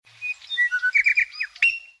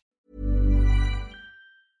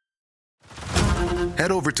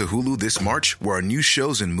Head over to Hulu this March, where our new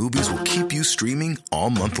shows and movies will keep you streaming all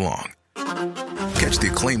month long. Catch the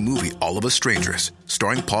acclaimed movie All of Us Strangers,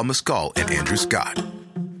 starring Paul Mescal and Andrew Scott.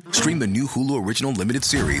 Stream the new Hulu original limited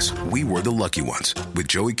series We Were the Lucky Ones with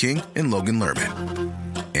Joey King and Logan Lerman.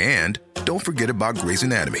 And don't forget about Grey's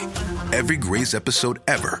Anatomy. Every Grey's episode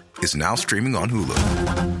ever is now streaming on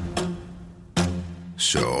Hulu.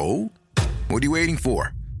 So, what are you waiting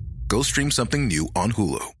for? Go stream something new on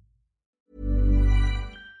Hulu.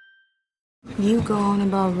 You go on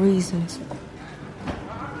about reasons.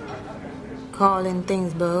 Calling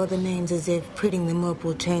things by other names as if prettying them up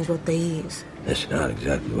will change what they is. That's not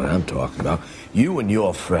exactly what I'm talking about. You and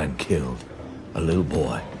your friend killed a little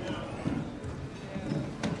boy.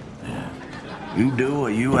 You do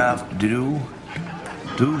what you have to do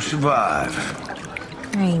to survive.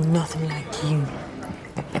 I ain't nothing like you.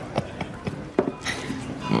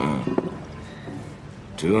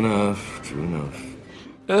 True enough, true enough.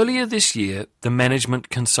 Earlier this year, the management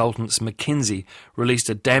consultants McKinsey released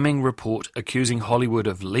a damning report accusing Hollywood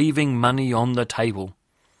of leaving money on the table.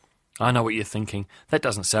 I know what you're thinking. That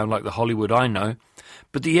doesn't sound like the Hollywood I know.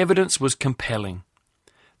 But the evidence was compelling.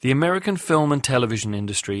 The American film and television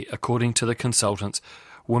industry, according to the consultants,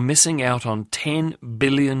 were missing out on $10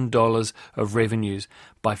 billion of revenues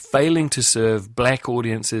by failing to serve black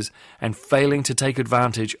audiences and failing to take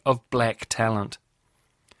advantage of black talent.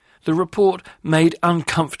 The report made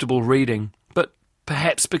uncomfortable reading, but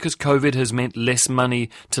perhaps because COVID has meant less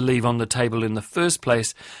money to leave on the table in the first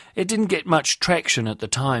place, it didn't get much traction at the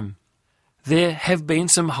time. There have been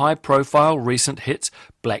some high-profile recent hits.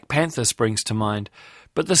 Black Panther springs to mind,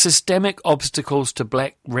 but the systemic obstacles to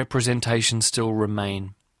black representation still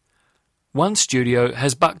remain. One studio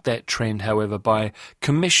has bucked that trend, however, by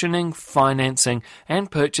commissioning, financing and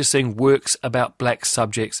purchasing works about black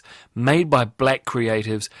subjects made by black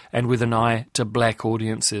creatives and with an eye to black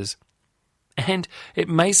audiences. And it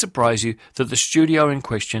may surprise you that the studio in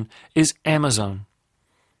question is Amazon.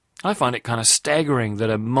 I find it kind of staggering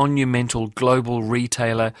that a monumental global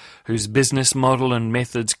retailer whose business model and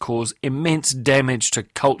methods cause immense damage to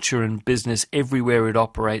culture and business everywhere it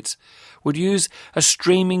operates would use a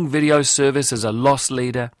streaming video service as a loss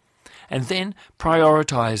leader and then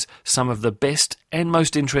prioritize some of the best and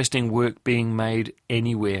most interesting work being made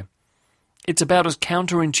anywhere. It's about as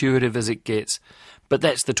counterintuitive as it gets, but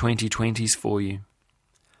that's the 2020s for you.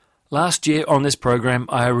 Last year on this program,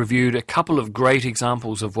 I reviewed a couple of great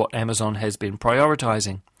examples of what Amazon has been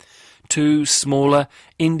prioritizing. 2 smaller,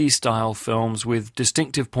 indie-style films with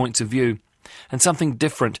distinctive points of view, and something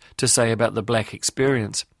different to say about the black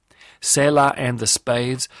experience. Selah and the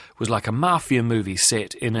Spades was like a mafia movie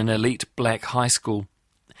set in an elite black high school.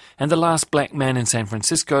 And The Last Black Man in San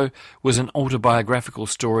Francisco was an autobiographical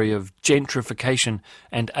story of gentrification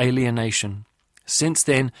and alienation. Since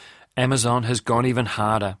then, Amazon has gone even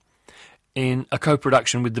harder. In a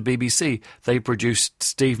co-production with the BBC, they produced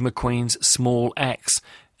Steve McQueen's Small Axe,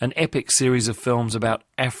 an epic series of films about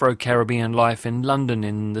Afro-Caribbean life in London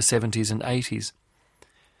in the 70s and 80s.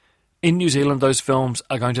 In New Zealand, those films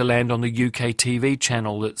are going to land on the UK TV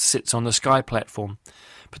channel that sits on the Sky platform,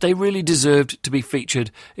 but they really deserved to be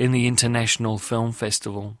featured in the International Film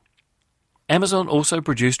Festival. Amazon also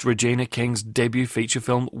produced Regina King's debut feature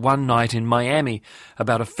film One Night in Miami,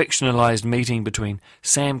 about a fictionalized meeting between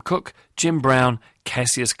Sam Cooke, Jim Brown,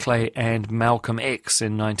 Cassius Clay and Malcolm X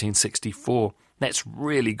in 1964. That's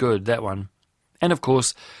really good, that one. And of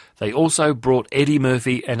course, they also brought Eddie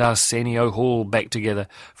Murphy and Arsenio Hall back together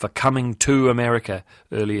for Coming to America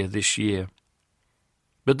earlier this year.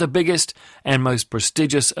 But the biggest and most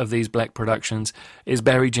prestigious of these black productions is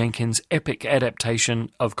Barry Jenkins' epic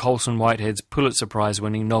adaptation of Colson Whitehead's Pulitzer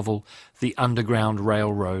Prize-winning novel, The Underground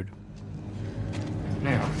Railroad.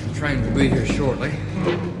 Now, the train will be here shortly.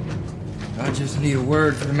 I just need a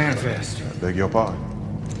word for the manifest. I beg your pardon?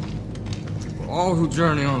 All who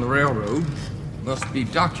journey on the railroad must be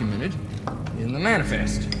documented in the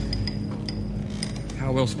manifest.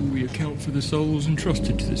 How else will we account for the souls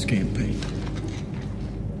entrusted to this campaign?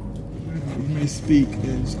 You may speak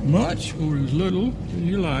as much or as little as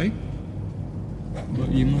you like, but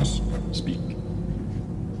you must speak.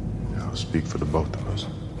 I'll speak for the both of us.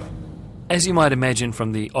 As you might imagine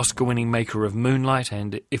from the Oscar-winning maker of Moonlight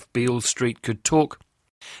and If Beale Street Could Talk,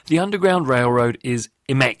 The Underground Railroad is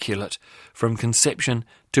immaculate from conception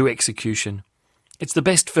to execution. It's the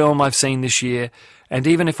best film I've seen this year, and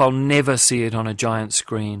even if I'll never see it on a giant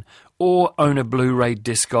screen, or own a Blu-ray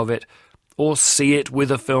disc of it, or see it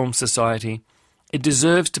with a film society, it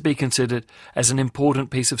deserves to be considered as an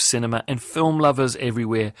important piece of cinema, and film lovers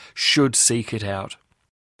everywhere should seek it out.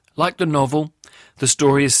 Like the novel, the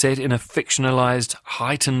story is set in a fictionalized,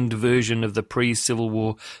 heightened version of the pre-Civil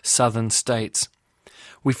War southern states.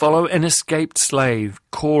 We follow an escaped slave,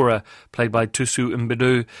 Cora, played by Thuso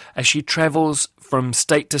Mbedu, as she travels from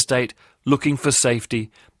state to state looking for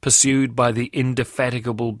safety, pursued by the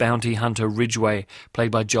indefatigable bounty hunter Ridgway,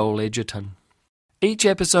 played by Joel Edgerton. Each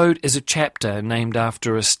episode is a chapter named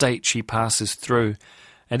after a state she passes through,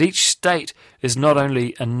 and each state is not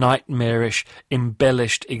only a nightmarish,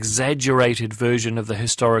 embellished, exaggerated version of the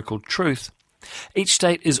historical truth, each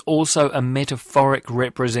state is also a metaphoric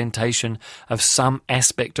representation of some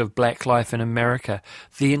aspect of black life in America,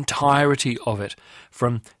 the entirety of it,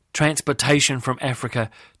 from transportation from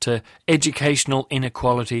Africa to educational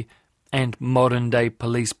inequality and modern-day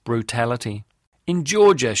police brutality. In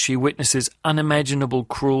Georgia, she witnesses unimaginable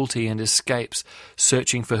cruelty and escapes,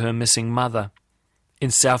 searching for her missing mother. In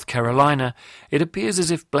South Carolina, it appears as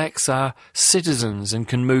if blacks are citizens and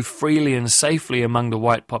can move freely and safely among the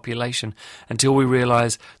white population until we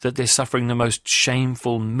realize that they're suffering the most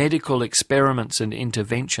shameful medical experiments and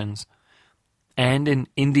interventions. And in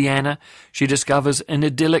Indiana, she discovers an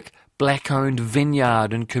idyllic black-owned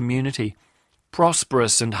vineyard and community,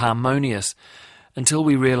 prosperous and harmonious, until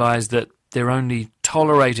we realize that they're only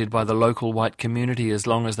tolerated by the local white community as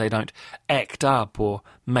long as they don't act up or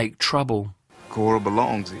make trouble. Cora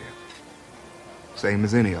belongs here, same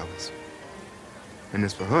as any of us. And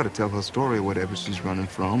it's for her to tell her story, whatever she's running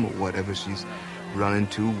from or whatever she's running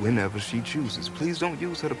to whenever she chooses. Please don't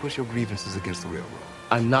use her to push your grievances against the railroad.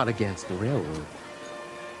 I'm not against the railroad.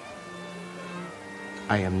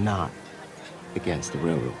 I am not against the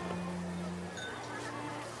railroad.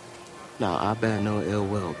 Now, I bear no ill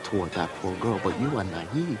will toward that poor girl, but you are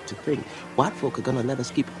naive to think white folk are gonna let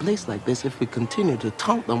us keep a place like this if we continue to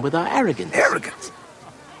taunt them with our arrogance. Arrogance?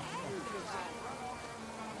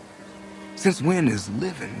 Since when is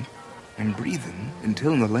living and breathing and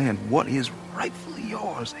tilling the land what is rightfully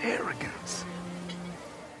yours arrogance?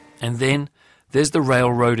 And then there's the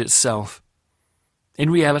railroad itself. In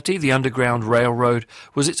reality, the Underground Railroad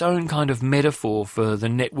was its own kind of metaphor for the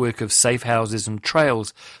network of safe houses and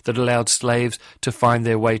trails that allowed slaves to find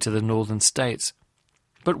their way to the northern states.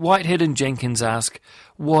 But Whitehead and Jenkins ask,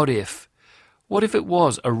 what if? What if it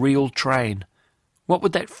was a real train? What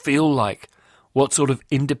would that feel like? What sort of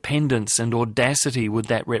independence and audacity would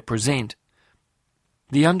that represent?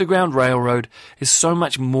 The Underground Railroad is so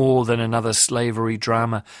much more than another slavery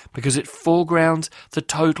drama because it foregrounds the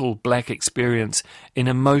total black experience in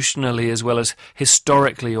emotionally as well as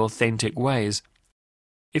historically authentic ways.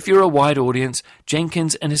 If you're a white audience,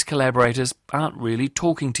 Jenkins and his collaborators aren't really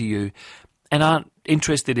talking to you and aren't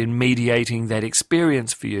interested in mediating that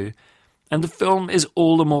experience for you, and the film is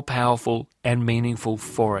all the more powerful and meaningful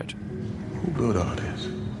for it. Who built all this?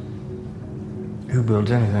 Who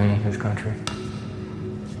builds anything in this country?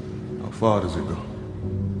 How far does it go?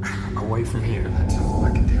 Away from here, that's all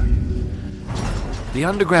I can tell you. The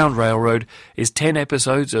Underground Railroad is 10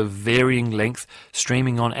 episodes of varying length,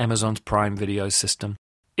 streaming on Amazon's Prime Video system.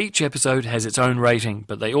 Each episode has its own rating,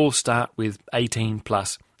 but they all start with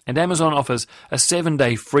 18+, and Amazon offers a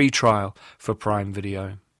 7-day free trial for Prime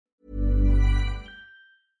Video.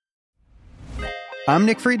 I'm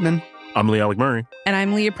Nick Friedman. I'm Lee Alec Murray. And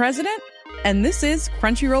I'm Leah President, and this is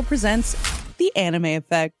Crunchyroll Presents The Anime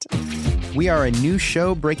Effect. We are a new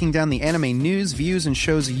show breaking down the anime news, views, and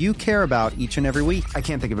shows you care about each and every week. I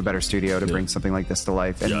can't think of a better studio to bring something like this to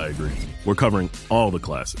life. And I agree. We're covering all the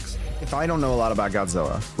classics. If I don't know a lot about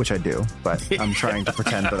Godzilla, which I do, but I'm trying to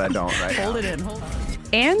pretend that I don't right now. Hold it in.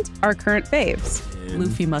 And our current faves.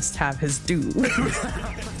 Luffy must have his due.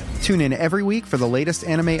 Tune in every week for the latest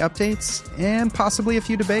anime updates and possibly a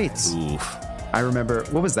few debates. Oof. I remember,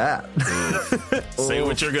 what was that? Say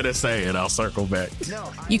what you're going to say and I'll circle back.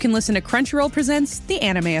 You can listen to Crunchyroll Presents The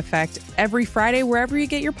Anime Effect every Friday wherever you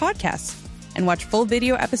get your podcasts. And watch full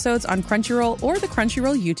video episodes on Crunchyroll or the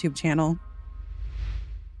Crunchyroll YouTube channel.